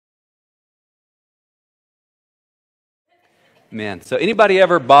Man, so anybody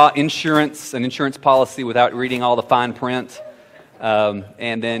ever bought an insurance policy without reading all the fine print?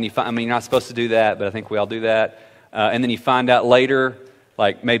 And then you find, you're not supposed to do that, but I think we all do that. And then you find out later,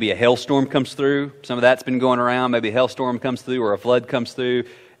 like maybe a hailstorm comes through. Some of that's been going around. Maybe a hailstorm comes through or a flood comes through.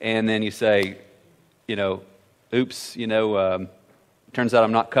 And then you say, oops, turns out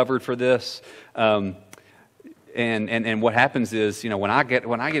I'm not covered for this. And what happens is, when I get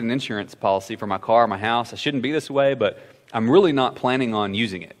an insurance policy for my car, my house, I shouldn't be this way, but I'm really not planning on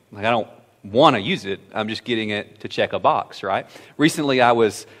using it. Like, I don't want to use it. I'm just getting it to check a box, right? Recently, I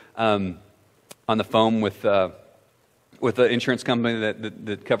was on the phone with an insurance company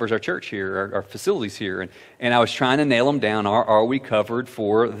that covers our church here, our facilities here, and I was trying to nail them down. Are we covered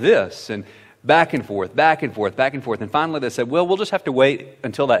for this? And back and forth. And finally they said, well, we'll just have to wait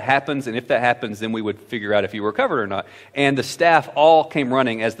until that happens, and if that happens, then we would figure out if you were covered or not. And the staff all came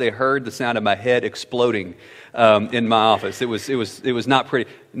running as they heard the sound of my head exploding in my office. It was not pretty.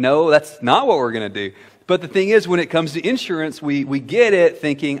 No, that's not what we're going to do. But the thing is, when it comes to insurance, we get it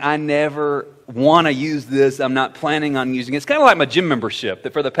thinking, I never want to use this. I'm not planning on using it. It's kind of like my gym membership,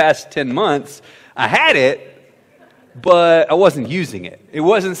 that for the past 10 months, I had it, but I wasn't using it. It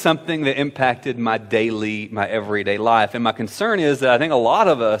wasn't something that impacted my everyday life. And my concern is that I think a lot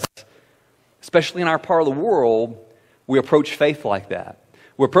of us, especially in our part of the world, we approach faith like that.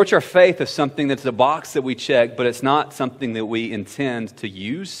 We approach our faith as something that's a box that we check, but it's not something that we intend to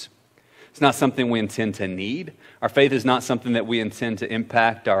use. It's not something we intend to need. Our faith is not something that we intend to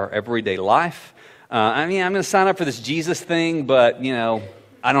impact our everyday life. I'm going to sign up for this Jesus thing, but,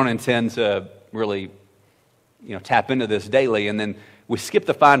 I don't intend to really tap into this daily. And then we skip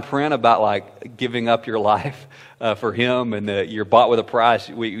the fine print about like giving up your life for Him, and that you're bought with a price.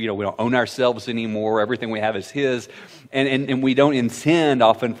 We don't own ourselves anymore. Everything we have is His, and we don't intend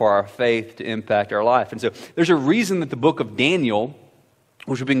often for our faith to impact our life. And so there's a reason that the book of Daniel,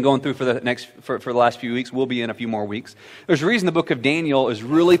 which we've been going through for the last few weeks, we'll be in a few more weeks. There's a reason the book of Daniel is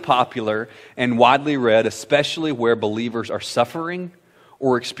really popular and widely read, especially where believers are suffering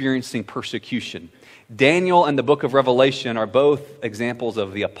or experiencing persecution. Daniel and the book of Revelation are both examples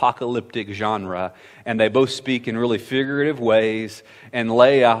of the apocalyptic genre, and they both speak in really figurative ways and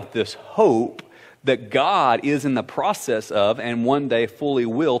lay out this hope that God is in the process of, and one day fully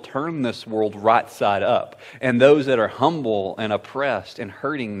will, turn this world right side up. And those that are humble and oppressed and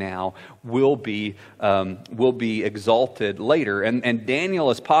hurting now will be exalted later. And Daniel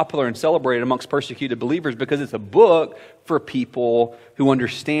is popular and celebrated amongst persecuted believers because it's a book for people who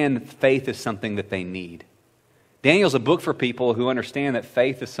understand faith is something that they need. Daniel's a book for people who understand that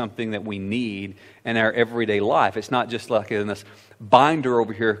faith is something that we need in our everyday life. It's not just like in this binder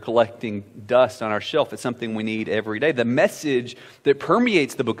over here collecting dust on our shelf. It's something we need every day. The message that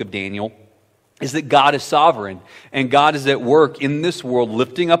permeates the book of Daniel is that God is sovereign, and God is at work in this world,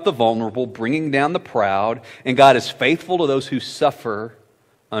 lifting up the vulnerable, bringing down the proud, and God is faithful to those who suffer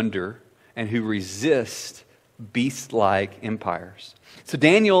under and who resist beast-like empires. So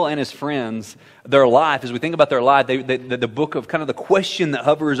Daniel and his friends, their life, as we think about their life, the book of kind of the question that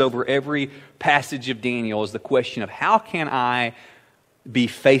hovers over every passage of Daniel is the question of how can I be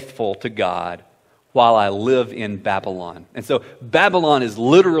faithful to God while I live in Babylon? And so Babylon is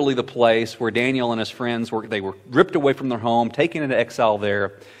literally the place where Daniel and his friends were ripped away from their home, taken into exile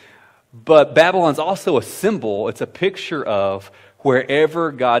there. But Babylon's also a symbol, it's a picture of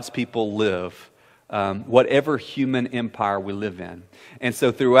wherever God's people live. Whatever human empire we live in. And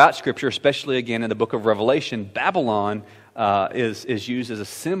so throughout Scripture, especially again in the book of Revelation, Babylon is used as a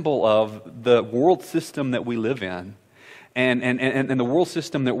symbol of the world system that we live in, and the world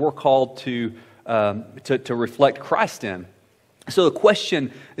system that we're called to reflect Christ in. So the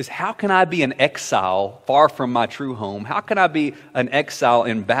question is, how can I be an exile far from my true home? How can I be an exile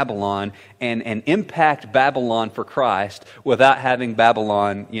in Babylon and impact Babylon for Christ without having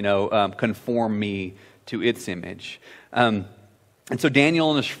Babylon, conform me to its image? And so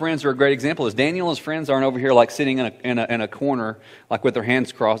Daniel and his friends are a great example. As Daniel and his friends aren't over here like sitting in a corner, like with their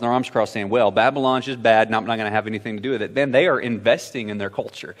hands crossed and their arms crossed, saying, "Well, Babylon's just bad, and I'm not going to have anything to do with it." Then they are investing in their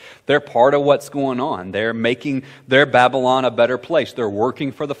culture. They're part of what's going on. They're making their Babylon a better place. They're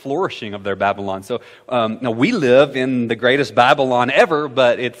working for the flourishing of their Babylon. So now we live in the greatest Babylon ever,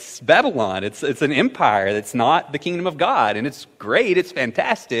 but it's Babylon. It's an empire. It's not the kingdom of God, and it's great. It's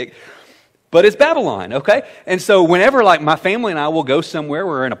fantastic. But it's Babylon, okay? And so whenever, like, my family and I will go somewhere,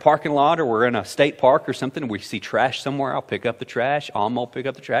 we're in a parking lot or we're in a state park or something, and we see trash somewhere, I'll pick up the trash. Alma will pick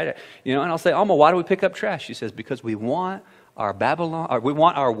up the trash. And I'll say, "Alma, why do we pick up trash?" She says, "Because we want our Babylon, or we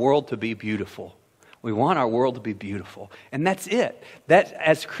want our world to be beautiful. We want our world to be beautiful. And that's it. That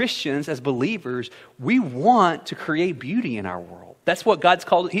as Christians, as believers, we want to create beauty in our world. That's what God's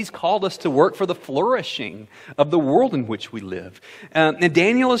called. He's called us to work for the flourishing of the world in which we live. And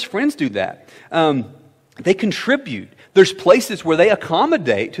Daniel and his friends do that. They contribute. There's places where they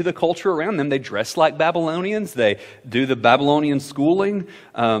accommodate to the culture around them. They dress like Babylonians. They do the Babylonian schooling.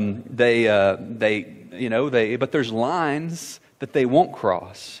 But there's lines that they won't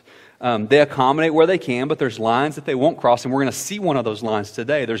cross. They accommodate where they can, but there's lines that they won't cross, and we're going to see one of those lines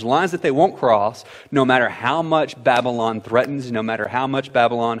today. There's lines that they won't cross no matter how much Babylon threatens, no matter how much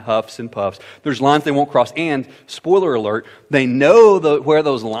Babylon huffs and puffs. There's lines they won't cross, and, spoiler alert, they know where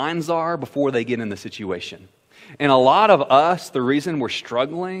those lines are before they get in the situation. And a lot of us, the reason we're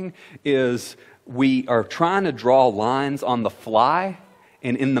struggling is we are trying to draw lines on the fly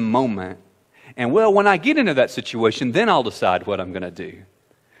and in the moment. And, well, when I get into that situation, then I'll decide what I'm going to do.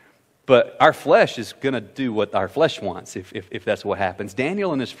 But our flesh is going to do what our flesh wants if that's what happens.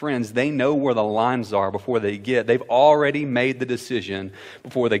 Daniel and his friends, they know where the lines are before they've already made the decision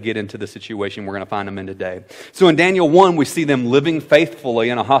before they get into the situation we're going to find them in today. So in Daniel 1, we see them living faithfully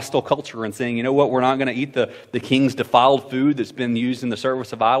in a hostile culture and saying, you know what, we're not going to eat the king's defiled food that's been used in the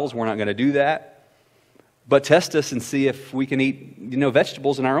service of idols. We're not going to do that. But test us and see if we can eat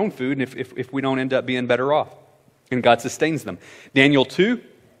vegetables in our own food and if we don't end up being better off. And God sustains them. Daniel 2,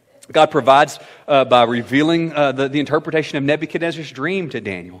 God provides by revealing the interpretation of Nebuchadnezzar's dream to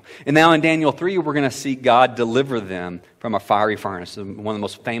Daniel. And now in Daniel 3, we're going to see God deliver them from a fiery furnace, one of the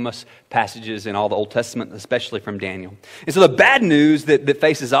most famous passages in all the Old Testament, especially from Daniel. And so the bad news that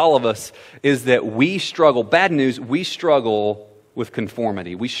faces all of us is that we struggle. Bad news, we struggle with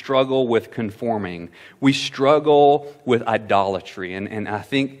conformity. We struggle with conforming. We struggle with idolatry. And I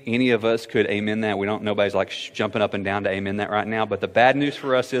think any of us could amen that. Nobody's like jumping up and down to amen that right now. But the bad news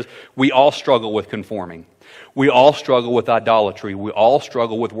for us is we all struggle with conforming. We all struggle with idolatry. We all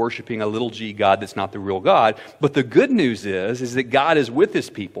struggle with worshiping a little g God that's not the real God. But the good news is that God is with His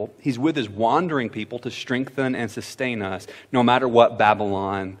people. He's with His wandering people to strengthen and sustain us no matter what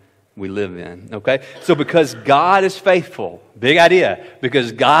Babylon we live in, okay? So because God is faithful, big idea,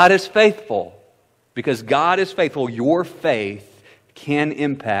 because God is faithful, your faith can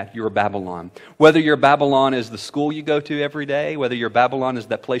impact your Babylon. Whether your Babylon is the school you go to every day, whether your Babylon is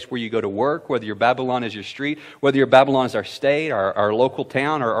that place where you go to work, whether your Babylon is your street, whether your Babylon is our state, our local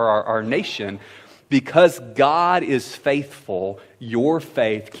town, or our nation, because God is faithful, your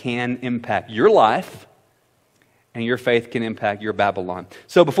faith can impact your life, and your faith can impact your Babylon.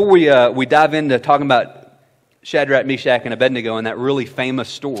 So before we dive into talking about Shadrach, Meshach, and Abednego and that really famous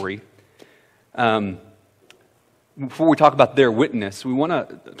story, before we talk about their witness, we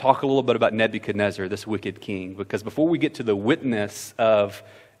want to talk a little bit about Nebuchadnezzar, this wicked king. Because before we get to the witness of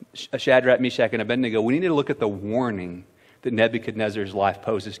Shadrach, Meshach, and Abednego, we need to look at the warning that Nebuchadnezzar's life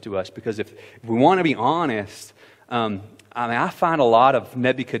poses to us. Because if we want to be honest, I find a lot of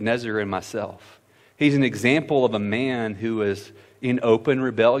Nebuchadnezzar in myself. He's an example of a man who is in open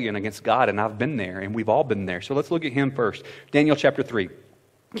rebellion against God, and I've been there, and we've all been there. So let's look at him first. Daniel chapter 3.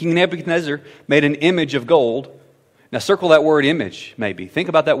 King Nebuchadnezzar made an image of gold. Now circle that word image, maybe. Think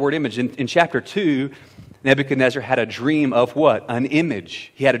about that word image. In chapter 2, Nebuchadnezzar had a dream of what? An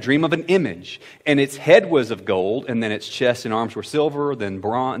image. He had a dream of an image. And its head was of gold, and then its chest and arms were silver, then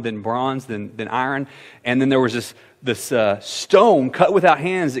bronze, then iron. And then there was this stone cut without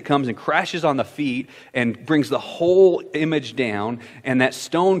hands that comes and crashes on the feet and brings the whole image down, and that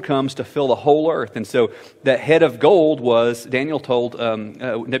stone comes to fill the whole earth. And so that head of gold was, Daniel told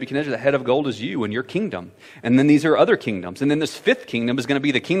Nebuchadnezzar, the head of gold is you and your kingdom. And then these are other kingdoms. And then this fifth kingdom is going to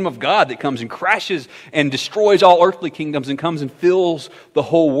be the kingdom of God that comes and crashes and destroys all earthly kingdoms and comes and fills the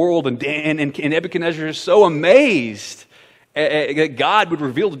whole world. And Nebuchadnezzar is so amazed that God would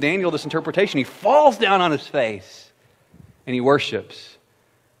reveal to Daniel this interpretation. He falls down on his face. And he worships.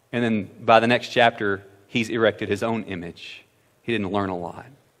 And then by the next chapter, he's erected his own image. He didn't learn a lot.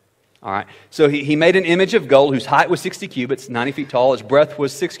 All right. So he made an image of gold whose height was 60 cubits, 90 feet tall. Its breadth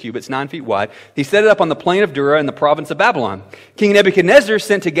was 6 cubits, 9 feet wide. He set it up on the plain of Dura in the province of Babylon. King Nebuchadnezzar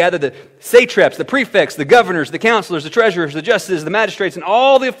sent together the satraps, the prefects, the governors, the counselors, the treasurers, the justices, the magistrates, and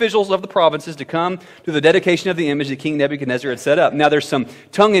all the officials of the provinces to come to the dedication of the image that King Nebuchadnezzar had set up. Now there's some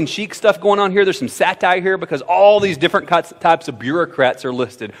tongue-in-cheek stuff going on here. There's some satire here because all these different types of bureaucrats are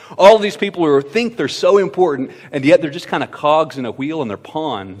listed. All of these people who think they're so important, and yet they're just kind of cogs in a wheel and they're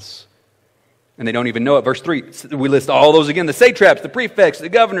pawns. And they don't even know it. Verse 3, we list all those again. The satraps, the prefects, the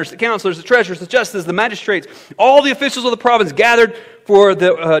governors, the counselors, the treasurers, the justices, the magistrates, all the officials of the province gathered for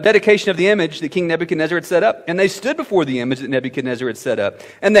the dedication of the image that King Nebuchadnezzar had set up. And they stood before the image that Nebuchadnezzar had set up.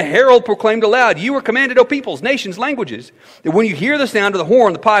 And the herald proclaimed aloud, "You are commanded, O peoples, nations, languages, that when you hear the sound of the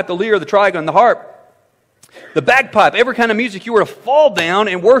horn, the pipe, the lyre, the trigon, the harp, the bagpipe, every kind of music, you are to fall down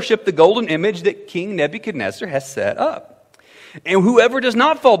and worship the golden image that King Nebuchadnezzar has set up. And whoever does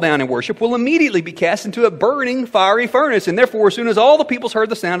not fall down and worship will immediately be cast into a burning fiery furnace. And therefore, as soon as all the peoples heard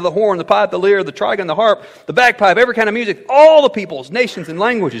the sound of the horn, the pipe, the lyre, the trigon, the harp, the bagpipe, every kind of music, all the peoples, nations, and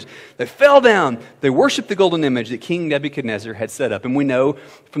languages, they fell down. They worshiped the golden image that King Nebuchadnezzar had set up." And we know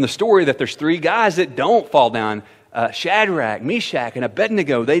from the story that there's three guys that don't fall down. Shadrach, Meshach, and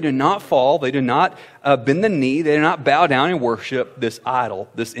Abednego, they do not fall. They do not bend the knee. They do not bow down and worship this idol,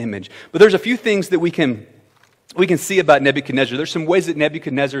 this image. But there's a few things that we can see about Nebuchadnezzar. There's some ways that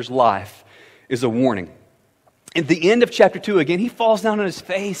Nebuchadnezzar's life is a warning. At the end of chapter 2, again, he falls down on his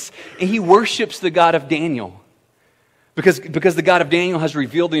face and he worships the God of Daniel. Because the God of Daniel has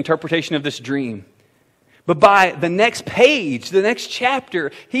revealed the interpretation of this dream. But by the next page, the next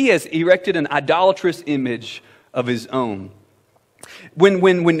chapter, he has erected an idolatrous image of his own. When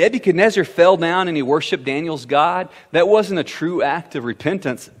Nebuchadnezzar fell down and he worshiped Daniel's God, that wasn't a true act of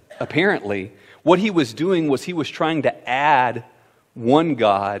repentance, apparently. What he was doing was he was trying to add one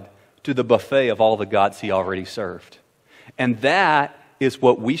God to the buffet of all the gods he already served. And that is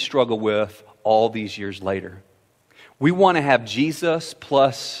what we struggle with all these years later. We want to have Jesus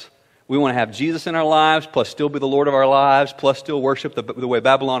in our lives, plus still be the Lord of our lives, plus still worship the way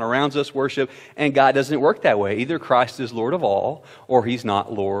Babylon around us worship. And God doesn't work that way. Either Christ is Lord of all, or he's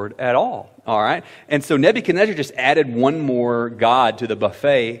not Lord at all. All right? And so Nebuchadnezzar just added one more God to the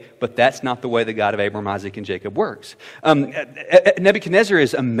buffet, but that's not the way the God of Abraham, Isaac, and Jacob works. Nebuchadnezzar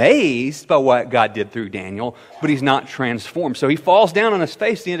is amazed by what God did through Daniel, but he's not transformed. So he falls down on his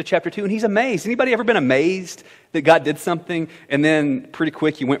face at the end of chapter 2, and he's amazed. Anybody ever been amazed that God did something, and then pretty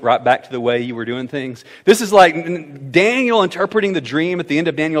quick you went right back to the way you were doing things? This is like Daniel interpreting the dream at the end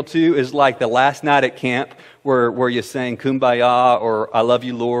of Daniel 2 is like the last night at camp where you sang Kumbaya or I Love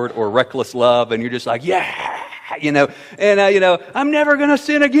You, Lord, or Reckless Love, and you're just like, yeah, I'm never going to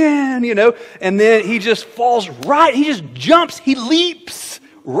sin again, and then he just falls right, he just jumps, he leaps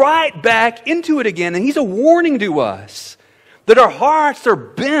right back into it again, and he's a warning to us that our hearts are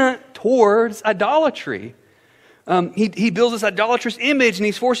bent towards idolatry. He builds this idolatrous image and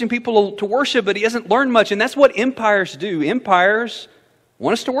he's forcing people to worship, but he hasn't learned much. And that's what empires do. Empires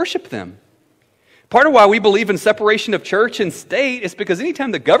want us to worship them. Part of why we believe in separation of church and state is because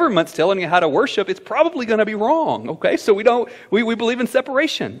anytime the government's telling you how to worship, it's probably going to be wrong. Okay, so we believe in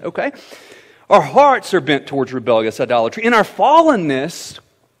separation. Okay, our hearts are bent towards rebellious idolatry. In our fallenness,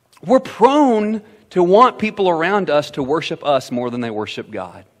 we're prone to want people around us to worship us more than they worship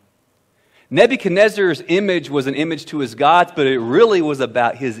God. Nebuchadnezzar's image was an image to his gods, but it really was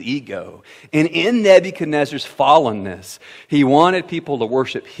about his ego. And in Nebuchadnezzar's fallenness, he wanted people to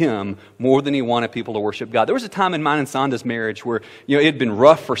worship him more than he wanted people to worship God. There was a time in mine and Sonda's marriage where it had been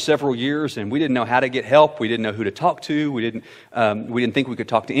rough for several years, and we didn't know how to get help. We didn't know who to talk to. We didn't think we could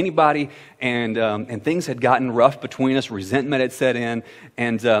talk to anybody, and things had gotten rough between us. Resentment had set in,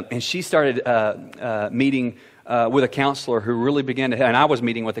 and she started meeting with a counselor who really began to help. And I was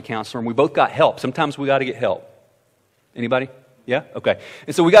meeting with a counselor, and we both got help. Sometimes we got to get help. Anybody? Yeah? Okay.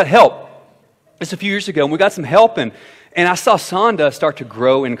 And so we got help. It's a few years ago, and we got some help, and I saw Sonda start to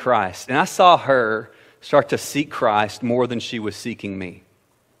grow in Christ. And I saw her start to seek Christ more than she was seeking me.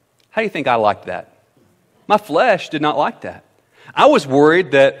 How do you think I liked that? My flesh did not like that. I was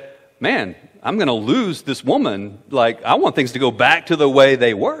worried that, man, I'm going to lose this woman. Like, I want things to go back to the way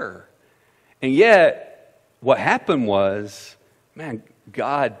they were. And yet, what happened was, man,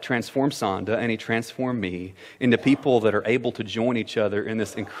 God transformed Sonda and he transformed me into people that are able to join each other in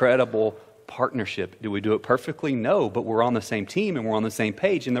this incredible partnership. Do we do it perfectly? No, but we're on the same team and we're on the same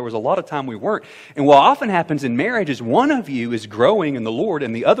page, and there was a lot of time we weren't. And what often happens in marriage is one of you is growing in the Lord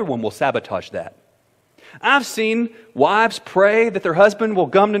and the other one will sabotage that. I've seen wives pray that their husband will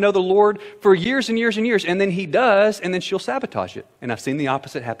come to know the Lord for years and years and years, and then he does, and then she'll sabotage it. And I've seen the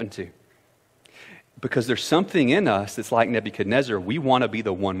opposite happen too. Because there's something in us that's like Nebuchadnezzar. We want to be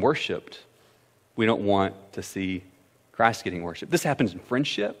the one worshipped. We don't want to see Christ getting worshipped. This happens in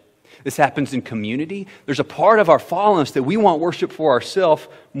friendship. This happens in community. There's a part of our fallenness that we want worship for ourselves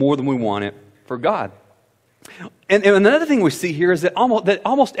more than we want it for God. And another thing we see here is that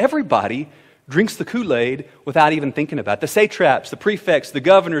almost everybody drinks the Kool-Aid without even thinking about it. The satraps, the prefects, the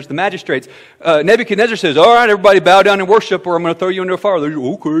governors, the magistrates. Nebuchadnezzar says, all right, everybody bow down and worship or I'm going to throw you into a fire. They're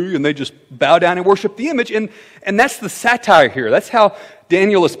okay, and they just bow down and worship the image. And that's the satire here. That's how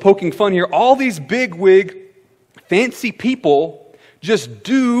Daniel is poking fun here. All these bigwig, fancy people just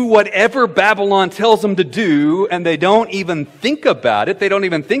do whatever Babylon tells them to do, and they don't even think about it. They don't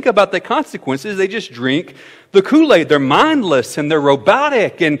even think about the consequences. They just drink the Kool-Aid. They're mindless and they're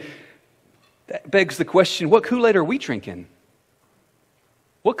robotic. And that begs the question, what Kool-Aid are we drinking?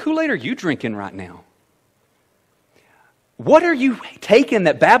 What Kool-Aid are you drinking right now? What are you taking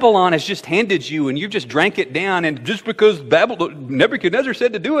that Babylon has just handed you and you just drank it down, and just because Nebuchadnezzar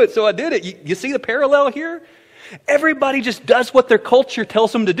said to do it, so I did it? You see the parallel here? Everybody just does what their culture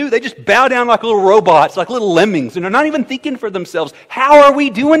tells them to do. They just bow down like little robots, like little lemmings, and they're not even thinking for themselves. How are we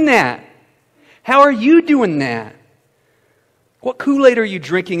doing that? How are you doing that? What Kool-Aid are you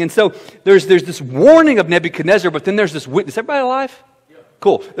drinking? And so there's this warning of Nebuchadnezzar, but then there's this witness. Everybody alive? Yeah.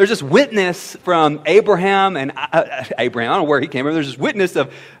 Cool. There's this witness from Abraham and Abraham. I don't know where he came from. There's this witness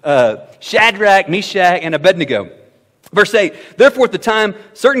of Shadrach, Meshach, and Abednego. Verse 8, therefore at the time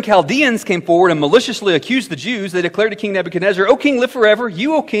certain Chaldeans came forward and maliciously accused the Jews. They declared to King Nebuchadnezzar, O king, live forever.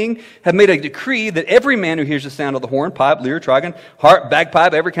 You, O king, have made a decree that every man who hears the sound of the horn, pipe, lyre, trigon, harp,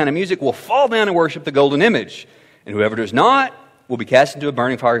 bagpipe, every kind of music will fall down and worship the golden image. And whoever does not will be cast into a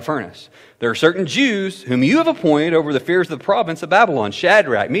burning fiery furnace. There are certain Jews whom you have appointed over the fears of the province of Babylon,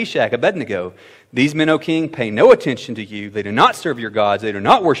 Shadrach, Meshach, Abednego. These men, O king, pay no attention to you. They do not serve your gods. They do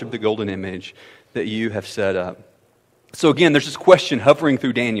not worship the golden image that you have set up. So again, there's this question hovering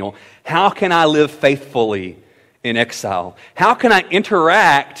through Daniel. How can I live faithfully in exile? How can I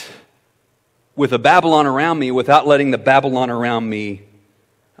interact with the Babylon around me without letting the Babylon around me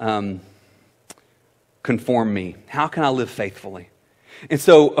conform me? How can I live faithfully? And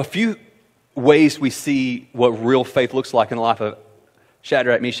so a few ways we see what real faith looks like in the life of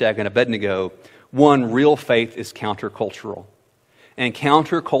Shadrach, Meshach, and Abednego. One, real faith is countercultural. And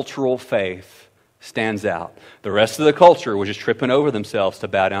countercultural faith stands out. The rest of the culture was just tripping over themselves to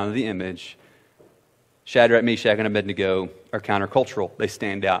bow down to the image. Shadrach, Meshach, and Abednego are countercultural. They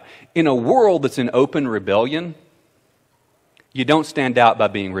stand out. In a world that's in open rebellion, you don't stand out by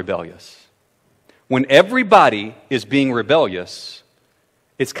being rebellious. When everybody is being rebellious,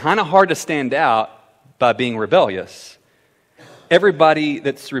 it's kind of hard to stand out by being rebellious. Everybody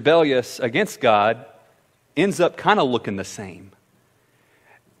that's rebellious against God ends up kind of looking the same.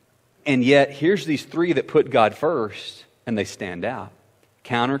 And yet, here's these three that put God first, and they stand out.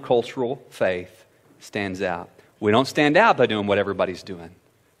 Countercultural faith stands out. We don't stand out by doing what everybody's doing.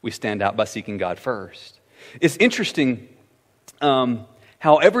 We stand out by seeking God first. It's interesting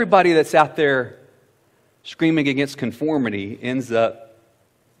how everybody that's out there screaming against conformity ends up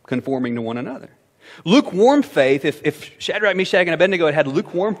conforming to one another. Lukewarm faith, if Shadrach, Meshach, and Abednego had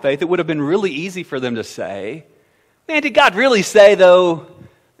lukewarm faith, it would have been really easy for them to say, man, did God really say, though,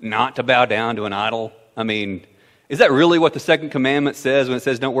 not to bow down to an idol? I mean, is that really what the second commandment says when it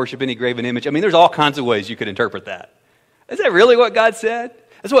says don't worship any graven image? I mean, there's all kinds of ways you could interpret that. Is that really what God said?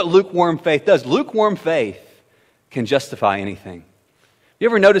 That's what lukewarm faith does. Lukewarm faith can justify anything. You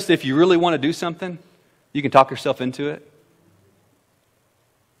ever notice that if you really want to do something, you can talk yourself into it?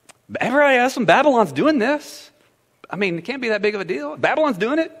 Everybody else in Babylon's doing this. I mean, it can't be that big of a deal. Babylon's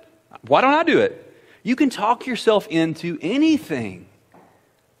doing it. Why don't I do it? You can talk yourself into anything.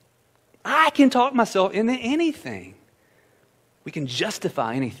 I can talk myself into anything. We can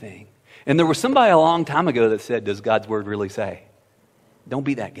justify anything. And there was somebody a long time ago that said, does God's word really say? Don't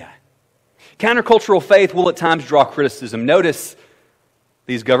be that guy. Countercultural faith will at times draw criticism. Notice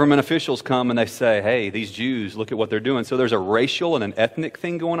these government officials come and they say, hey, these Jews, look at what they're doing. So there's a racial and an ethnic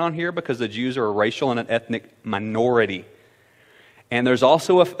thing going on here because the Jews are a racial and an ethnic minority. And there's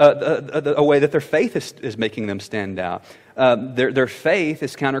also a way that their faith is making them stand out. Their faith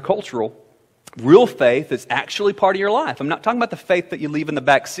is countercultural. Real faith is actually part of your life. I'm not talking about the faith that you leave in the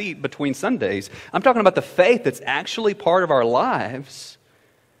back seat between Sundays. I'm talking about the faith that's actually part of our lives.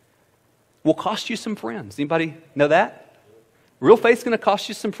 Will cost you some friends. Anybody know that? Real faith's going to cost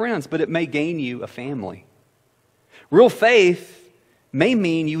you some friends, but it may gain you a family. Real faith may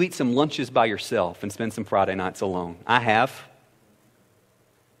mean you eat some lunches by yourself and spend some Friday nights alone. I have.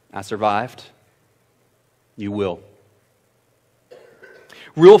 I survived. You will.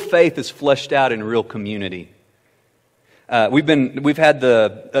 Real faith is fleshed out in real community. We've had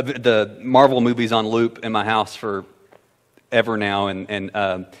the Marvel movies on loop in my house for ever now,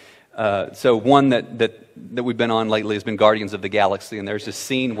 and so one that we've been on lately has been Guardians of the Galaxy, and there's this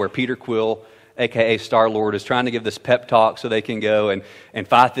scene where Peter Quill a.k.a. Star-Lord, is trying to give this pep talk so they can go and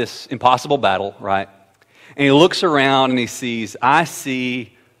fight this impossible battle, right? And he looks around and he sees, I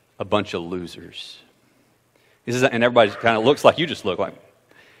see a bunch of losers. He says, and everybody kind of looks like you just look like.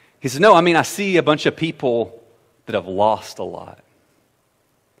 He says, no, I mean, I see a bunch of people that have lost a lot.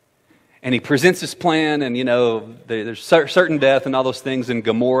 And he presents his plan, and, there's certain death and all those things. And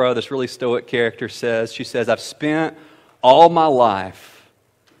Gamora, this really stoic character, she says, I've spent all my life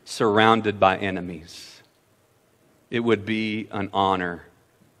surrounded by enemies. It would be an honor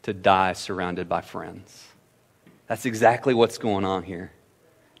to die surrounded by friends. That's exactly what's going on here.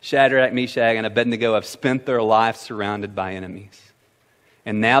 Shadrach, Meshach, and Abednego have spent their life surrounded by enemies.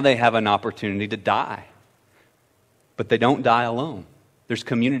 And now they have an opportunity to die. But they don't die alone. There's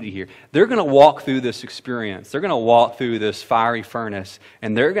community here. They're going to walk through this experience. They're going to walk through this fiery furnace,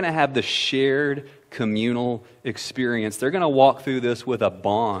 and they're going to have the shared communal experience. They're going to walk through this with a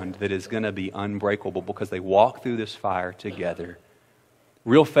bond that is going to be unbreakable because they walk through this fire together.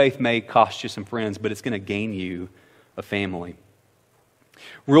 Real faith may cost you some friends, but it's going to gain you a family.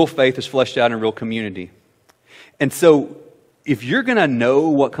 Real faith is fleshed out in real community. And so, if you're going to know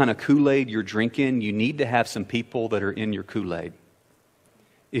what kind of Kool-Aid you're drinking, you need to have some people that are in your Kool-Aid.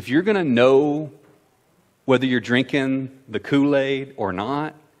 If you're going to know whether you're drinking the Kool-Aid or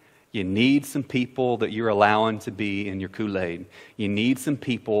not, you need some people that you're allowing to be in your Kool-Aid. You need some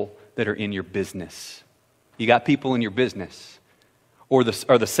people that are in your business. You got people in your business. Or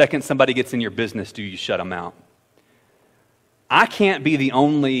the second somebody gets in your business, do you shut them out? I can't be the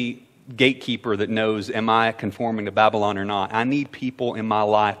only gatekeeper that knows, am I conforming to Babylon or not? I need people in my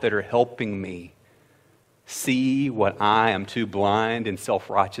life that are helping me see what I am too blind in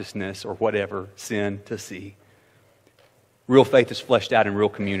self-righteousness or whatever sin to see. Real faith is fleshed out in real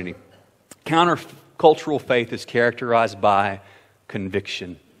community. Countercultural faith is characterized by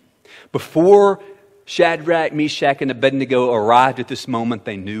conviction. Before Shadrach, Meshach, and Abednego arrived at this moment,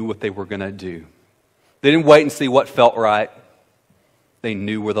 they knew what they were going to do. They didn't wait and see what felt right. They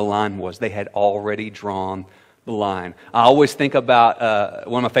knew where the line was. They had already drawn the line. I always think about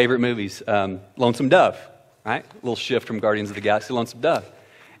one of my favorite movies, Lonesome Dove. Right? A little shift from Guardians of the Galaxy, Lonesome Dove.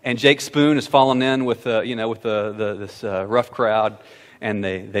 And Jake Spoon is falling in with this rough crowd, and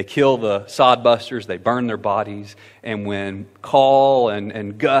they kill the sodbusters. They burn their bodies. And when Call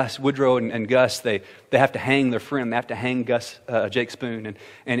and Gus, Woodrow and Gus, they have to hang their friend. They have to hang Jake Spoon.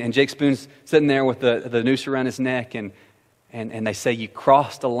 And Jake Spoon's sitting there with the noose around his neck, and they say, "You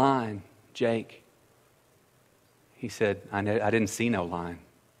crossed a line, Jake." He said, I didn't see no line.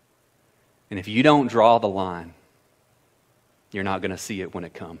 And if you don't draw the line, you're not going to see it when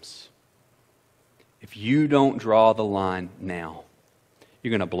it comes. If you don't draw the line now,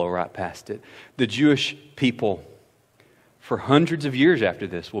 you're going to blow right past it. The Jewish people, for hundreds of years after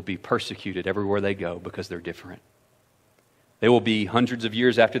this, will be persecuted everywhere they go because they're different. They will be hundreds of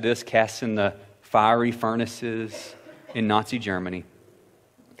years after this cast in the fiery furnaces in Nazi Germany.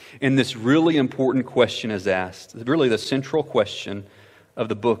 And this really important question is asked. Really the central question of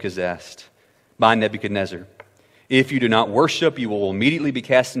the book is asked by Nebuchadnezzar. If you do not worship, you will immediately be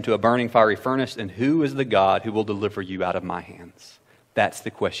cast into a burning fiery furnace. And who is the God who will deliver you out of my hands? That's the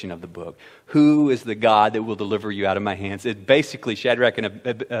question of the book. Who is the God that will deliver you out of my hands? It basically, Shadrach,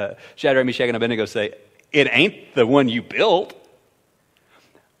 Meshach, and Abednego say, it ain't the one you built.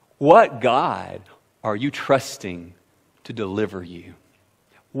 What God are you trusting to deliver you?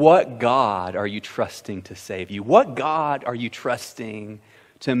 What God are you trusting to save you? What God are you trusting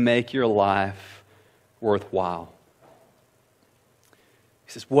to make your life worthwhile?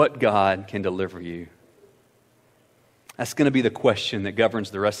 He says, what God can deliver you? That's going to be the question that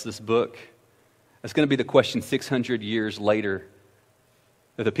governs the rest of this book. That's going to be the question 600 years later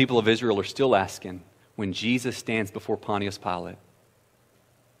that the people of Israel are still asking when Jesus stands before Pontius Pilate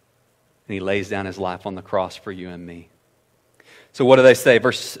and he lays down his life on the cross for you and me. So what do they say?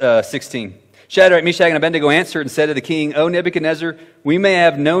 Verse 16. Shadrach, Meshach, and Abednego answered and said to the king, O Nebuchadnezzar, we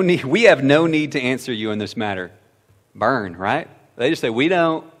have no need to answer you in this matter. Burn, right? They just say, we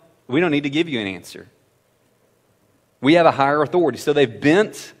don't need to give you an answer. We have a higher authority. So they've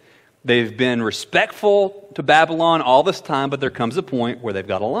been respectful to Babylon all this time, but there comes a point where they've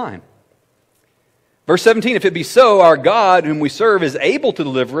got a line. Verse 17, if it be so, our God, whom we serve, is able to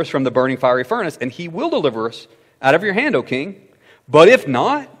deliver us from the burning fiery furnace, and he will deliver us out of your hand, O king. But if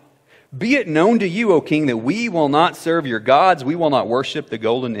not, be it known to you, O king, that we will not serve your gods, we will not worship the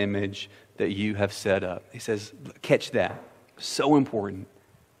golden image that you have set up. He says, catch that. So important.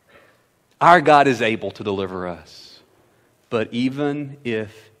 Our God is able to deliver us. But even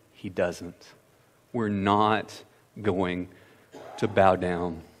if he doesn't, we're not going to bow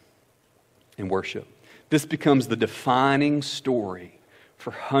down in worship. This becomes the defining story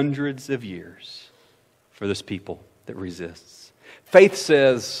for hundreds of years for this people that resists. Faith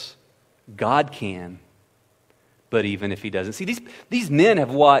says God can, but even if he doesn't. See, these men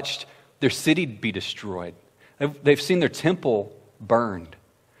have watched their city be destroyed. They've seen their temple burned.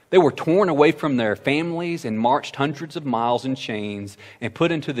 They were torn away from their families and marched hundreds of miles in chains and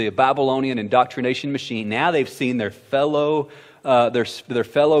put into the Babylonian indoctrination machine. Now they've seen their fellow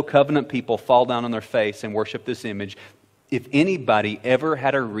covenant people fall down on their face and worship this image. If anybody ever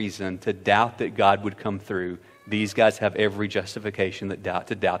had a reason to doubt that God would come through, these guys have every justification to doubt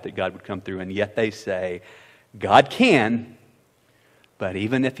that God would come through. And yet they say, God can, but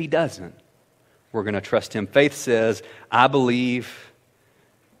even if he doesn't, we're going to trust him. Faith says, I believe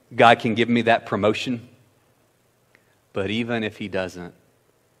God can give me that promotion, but even if he doesn't,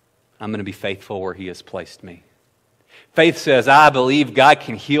 I'm going to be faithful where he has placed me. Faith says, I believe God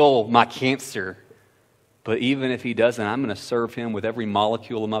can heal my cancer, but even if he doesn't, I'm going to serve him with every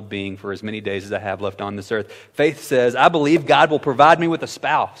molecule of my being for as many days as I have left on this earth. Faith says, I believe God will provide me with a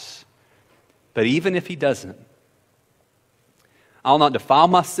spouse, but even if he doesn't, I will not defile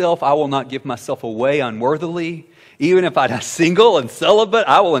myself. I will not give myself away unworthily. Even if I die single and celibate,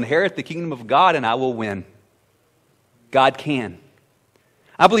 I will inherit the kingdom of God and I will win. God can.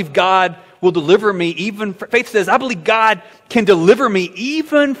 I believe God will deliver me even, faith says, I believe God can deliver me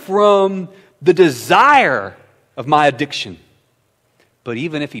even from the desire of my addiction. But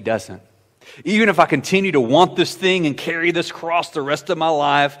even if he doesn't, even if I continue to want this thing and carry this cross the rest of my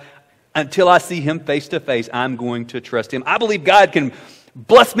life, until I see him face to face, I'm going to trust him. I believe God can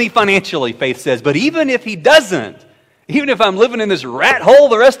bless me financially, faith says, but even if he doesn't, even if I'm living in this rat hole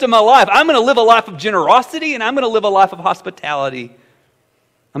the rest of my life, I'm going to live a life of generosity and I'm going to live a life of hospitality.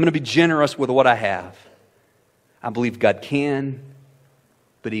 I'm going to be generous with what I have. I believe God can,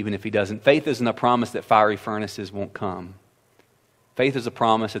 but even if he doesn't. Faith isn't a promise that fiery furnaces won't come. Faith is a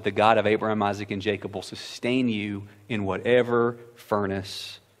promise that the God of Abraham, Isaac, and Jacob will sustain you in whatever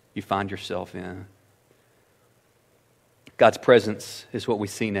furnace you find yourself in. God's presence is what we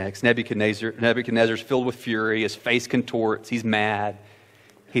see next. Nebuchadnezzar's filled with fury. His face contorts. He's mad.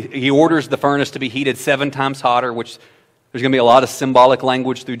 He orders the furnace to be heated 7 times hotter, which there's going to be a lot of symbolic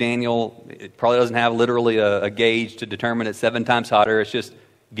language through Daniel. It probably doesn't have literally a gauge to determine it's 7 times hotter. It's just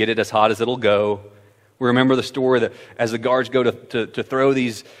get it as hot as it'll go. We remember the story that as the guards go to throw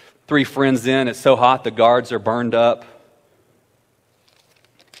these 3 friends in, it's so hot the guards are burned up.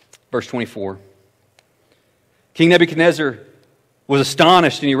 Verse 24. King Nebuchadnezzar was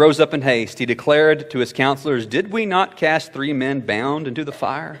astonished and he rose up in haste. He declared to his counselors, did we not cast 3 men bound into the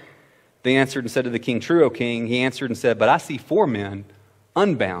fire? They answered and said to the king, true, O king. He answered and said, but I see 4 men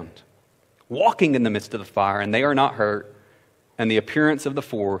unbound, walking in the midst of the fire, and they are not hurt. And the appearance of the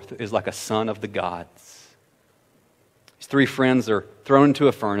 4th is like a son of the gods. His 3 friends are thrown into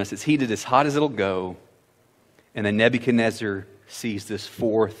a furnace. It's heated as hot as it'll go. And then Nebuchadnezzar sees this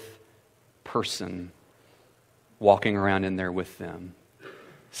 4th person walking around in there with them.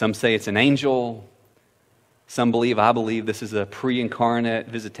 Some say it's an angel. I believe this is a pre-incarnate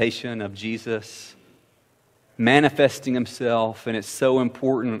visitation of Jesus manifesting himself, and it's so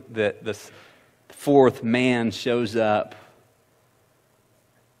important that this 4th man shows up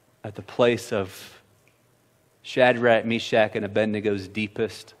at the place of Shadrach, Meshach, and Abednego's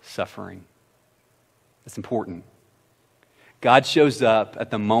deepest suffering. It's important. God shows up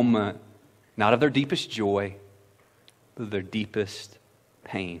at the moment, not of their deepest joy, but of their deepest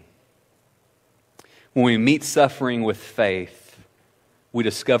pain. When we meet suffering with faith, we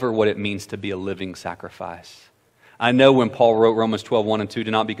discover what it means to be a living sacrifice. I know when Paul wrote Romans 12:1 and 2,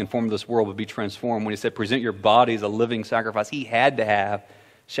 do not be conformed to this world, but be transformed. When he said, present your body as a living sacrifice, he had to have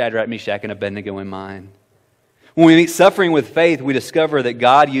Shadrach, Meshach, and Abednego in mind. When we meet suffering with faith, we discover that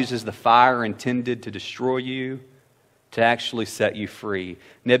God uses the fire intended to destroy you to actually set you free.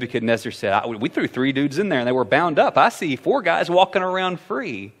 Nebuchadnezzar said, we threw 3 dudes in there and they were bound up. I see 4 guys walking around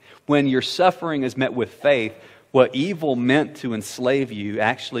free. When your suffering is met with faith, what evil meant to enslave you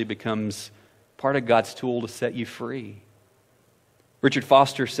actually becomes part of God's tool to set you free. Richard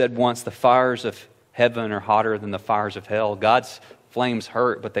Foster said once, the fires of heaven are hotter than the fires of hell. God's flames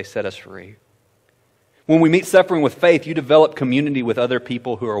hurt, but they set us free. When we meet suffering with faith, you develop community with other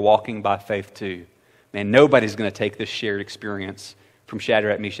people who are walking by faith too. Man, nobody's going to take this shared experience from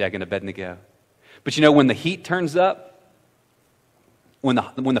Shadrach, Meshach, and Abednego. But you know, when the heat turns up, when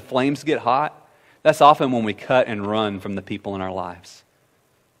the flames get hot, that's often when we cut and run from the people in our lives.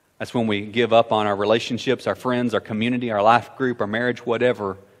 That's when we give up on our relationships, our friends, our community, our life group, our marriage,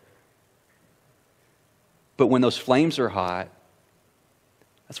 whatever. But when those flames are hot,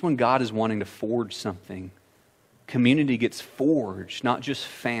 That's when God is wanting to forge something. Community gets forged, not just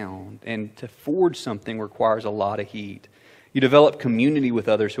found. And to forge something requires a lot of heat. You develop community with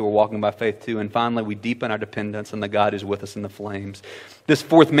others who are walking by faith too. And finally, we deepen our dependence on the God who's with us in the flames. This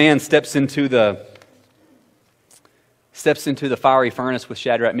fourth man steps into the fiery furnace with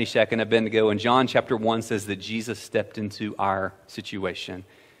Shadrach, Meshach, and Abednego. And John chapter 1 says that Jesus stepped into our situation.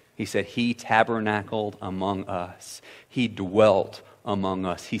 He said, He tabernacled among us. He dwelt among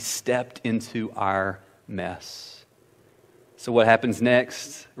us. He stepped into our mess. So what happens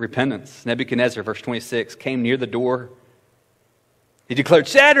next? Repentance. Nebuchadnezzar, verse 26, came near the door. He declared,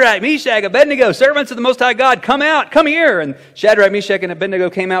 Shadrach, Meshach, Abednego, servants of the Most High God, come out, come here. And Shadrach, Meshach, and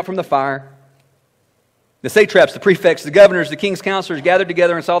Abednego came out from the fire. The satraps, the prefects, the governors, the king's counselors gathered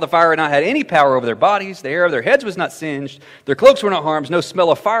together and saw the fire had not had any power over their bodies. The hair of their heads was not singed. Their cloaks were not harmed. No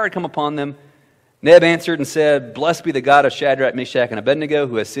smell of fire had come upon them. Neb answered and said, Blessed be the God of Shadrach, Meshach, and Abednego,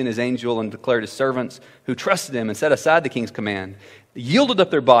 who has sent his angel and declared his servants, who trusted him and set aside the king's command, yielded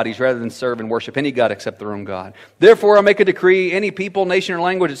up their bodies rather than serve and worship any god except their own God. Therefore I make a decree, any people, nation, or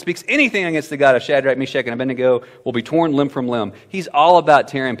language that speaks anything against the God of Shadrach, Meshach, and Abednego will be torn limb from limb. He's all about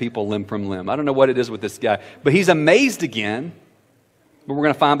tearing people limb from limb. I don't know what it is with this guy, but he's amazed again. But we're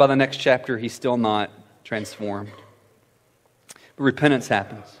going to find by the next chapter he's still not transformed. But repentance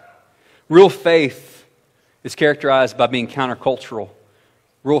happens. Real faith is characterized by being countercultural.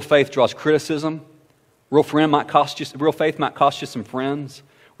 Real faith draws criticism. Real faith might cost you some friends.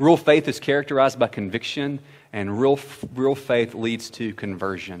 Real faith is characterized by conviction, and real faith leads to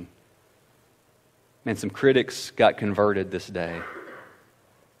conversion. Man, some critics got converted this day.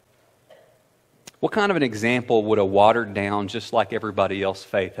 What kind of an example would a watered down, just like everybody else,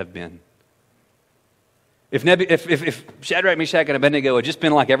 faith have been? If Shadrach, Meshach, and Abednego had just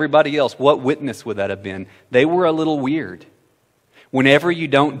been like everybody else, what witness would that have been? They were a little weird. Whenever you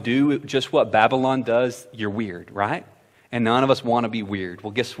don't do just what Babylon does, you're weird, right? And none of us want to be weird.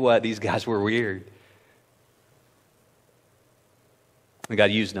 Well, guess what? These guys were weird. And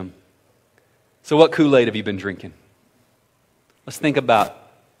God used them. So what Kool-Aid have you been drinking? Let's think about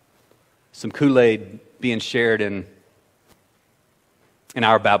some Kool-Aid being shared in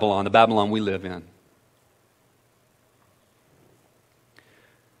our Babylon, the Babylon we live in.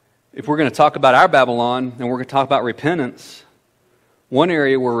 If we're going to talk about our Babylon and we're going to talk about repentance, one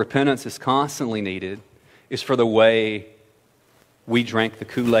area where repentance is constantly needed is for the way we drank the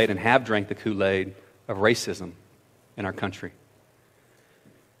Kool-Aid and have drank the Kool-Aid of racism in our country.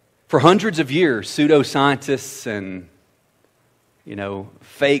 For hundreds of years, pseudoscientists and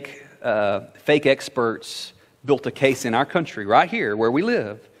fake experts built a case in our country, right here where we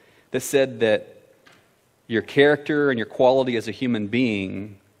live, that said that your character and your quality as a human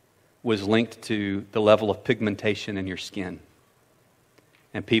being was linked to the level of pigmentation in your skin.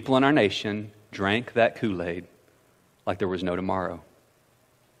 And people in our nation drank that Kool-Aid like there was no tomorrow.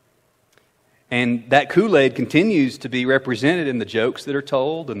 And that Kool-Aid continues to be represented in the jokes that are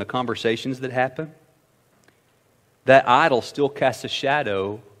told and the conversations that happen. That idol still casts a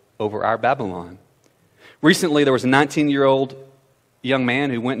shadow over our Babylon. Recently, there was a 19-year-old young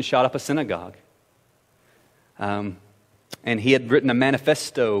man who went and shot up a synagogue. And he had written a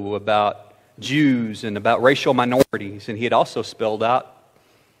manifesto about Jews and about racial minorities. And he had also spelled out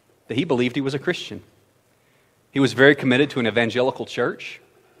that he believed he was a Christian. He was very committed to an evangelical church.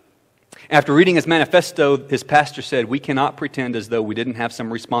 After reading his manifesto, his pastor said, "We cannot pretend as though we didn't have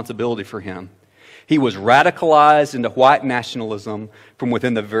some responsibility for him." He was radicalized into white nationalism from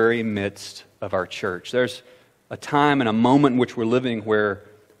within the very midst of our church. There's a time and a moment in which we're living where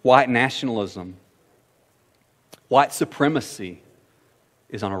white nationalism, white supremacy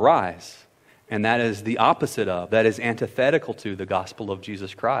is on a rise. And that is the opposite of, that is antithetical to the gospel of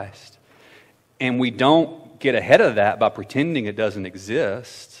Jesus Christ. And we don't get ahead of that by pretending it doesn't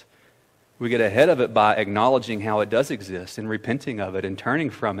exist. We get ahead of it by acknowledging how it does exist and repenting of it and turning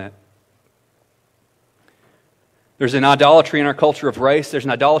from it. There's an idolatry in our culture of race. There's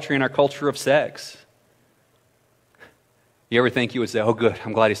an idolatry in our culture of sex. You ever think you would say, "Oh good,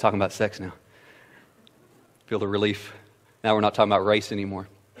 I'm glad he's talking about sex now." Feel the relief. Now we're not talking about race anymore.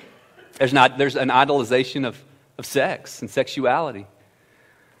 There's an idolization of sex and sexuality.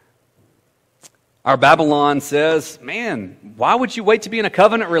 Our Babylon says, man, why would you wait to be in a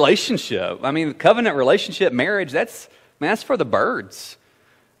covenant relationship? I mean, covenant relationship, marriage, that's for the birds.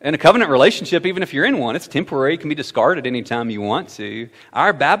 And a covenant relationship, even if you're in one, it's temporary. It can be discarded anytime you want to.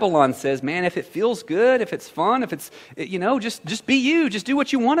 Our Babylon says, man, if it feels good, if it's fun, if it's, just be you. Just do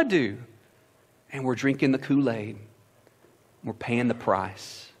what you want to do. And we're drinking the Kool-Aid. We're paying the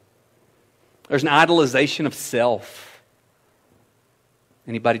price. There's an idolization of self.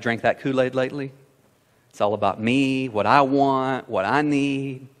 Anybody drank that Kool-Aid lately? It's all about me, what I want, what I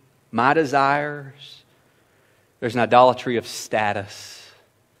need, my desires. There's an idolatry of status.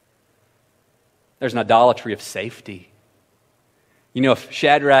 There's an idolatry of safety. You know, if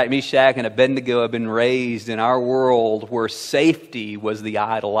Shadrach, Meshach, and Abednego had been raised in our world where safety was the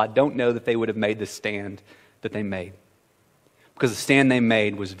idol, I don't know that they would have made the stand that they made. Because the stand they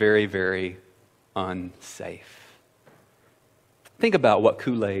made was very, very unsafe. Think about what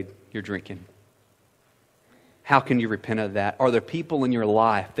Kool-Aid you're drinking. How can you repent of that? Are there people in your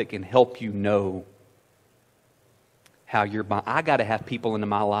life that can help you know how you're... I got to have people into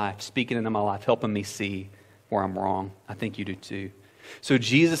my life, speaking into my life, helping me see where I'm wrong. I think you do too. So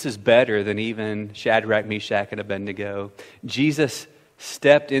Jesus is better than even Shadrach, Meshach, and Abednego. Jesus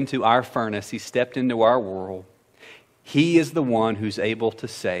stepped into our furnace. He stepped into our world. He is the one who's able to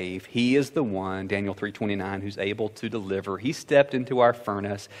save. He is the one, Daniel 3:29, who's able to deliver. He stepped into our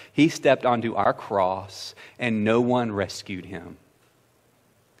furnace. He stepped onto our cross, and no one rescued him.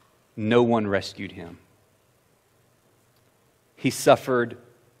 No one rescued him. He suffered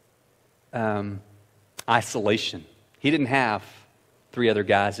isolation. He didn't have 3 other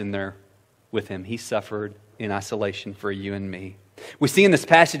guys in there with him. He suffered in isolation for you and me. We see in this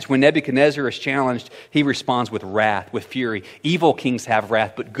passage when Nebuchadnezzar is challenged, he responds with wrath, with fury. Evil kings have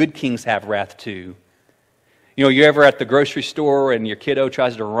wrath, but good kings have wrath too. You know, you're ever at the grocery store and your kiddo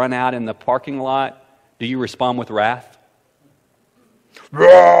tries to run out in the parking lot? Do you respond with wrath?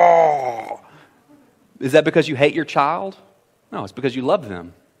 Is that because you hate your child? No, it's because you love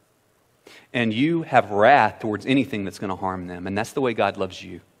them. And you have wrath towards anything that's going to harm them. And that's the way God loves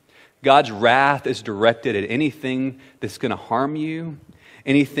you. God's wrath is directed at anything that's going to harm you,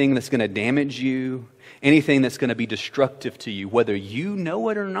 anything that's going to damage you, anything that's going to be destructive to you, whether you know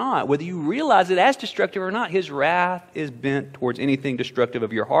it or not, whether you realize it as destructive or not. His wrath is bent towards anything destructive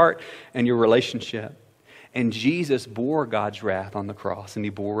of your heart and your relationship. And Jesus bore God's wrath on the cross, and he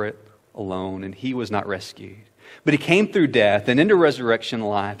bore it alone, and he was not rescued. But he came through death and into resurrection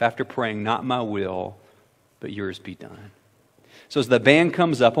life after praying, "Not my will, but yours be done." So as the band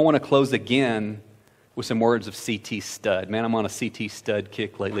comes up, I want to close again with some words of C.T. Studd. Man, I'm on a C.T. Studd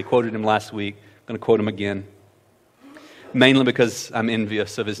kick lately. Quoted him last week. I'm going to quote him again. Mainly because I'm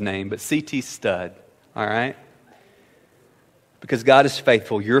envious of his name. But C.T. Studd, all right? Because God is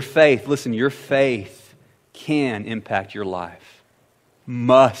faithful. Your faith, listen, your faith can impact your life.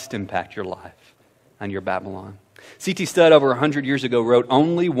 Must impact your life on your Babylon. C.T. Studd over 100 years ago wrote,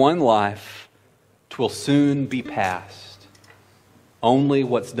 "Only one life 'twill soon be past. Only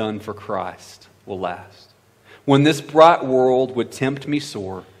what's done for Christ will last. When this bright world would tempt me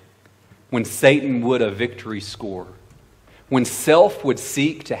sore, when Satan would a victory score, when self would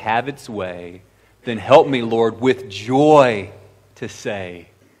seek to have its way, then help me, Lord, with joy to say,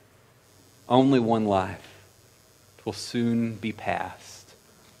 only one life 'twill soon be past.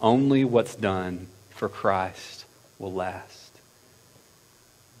 Only what's done for Christ will last."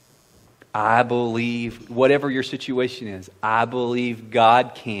 I believe, whatever your situation is, I believe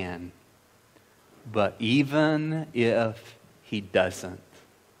God can. But even if he doesn't,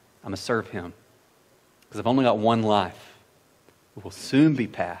 I'm going to serve him. Because I've only got one life. It will soon be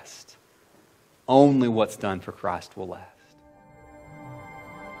past. Only what's done for Christ will last.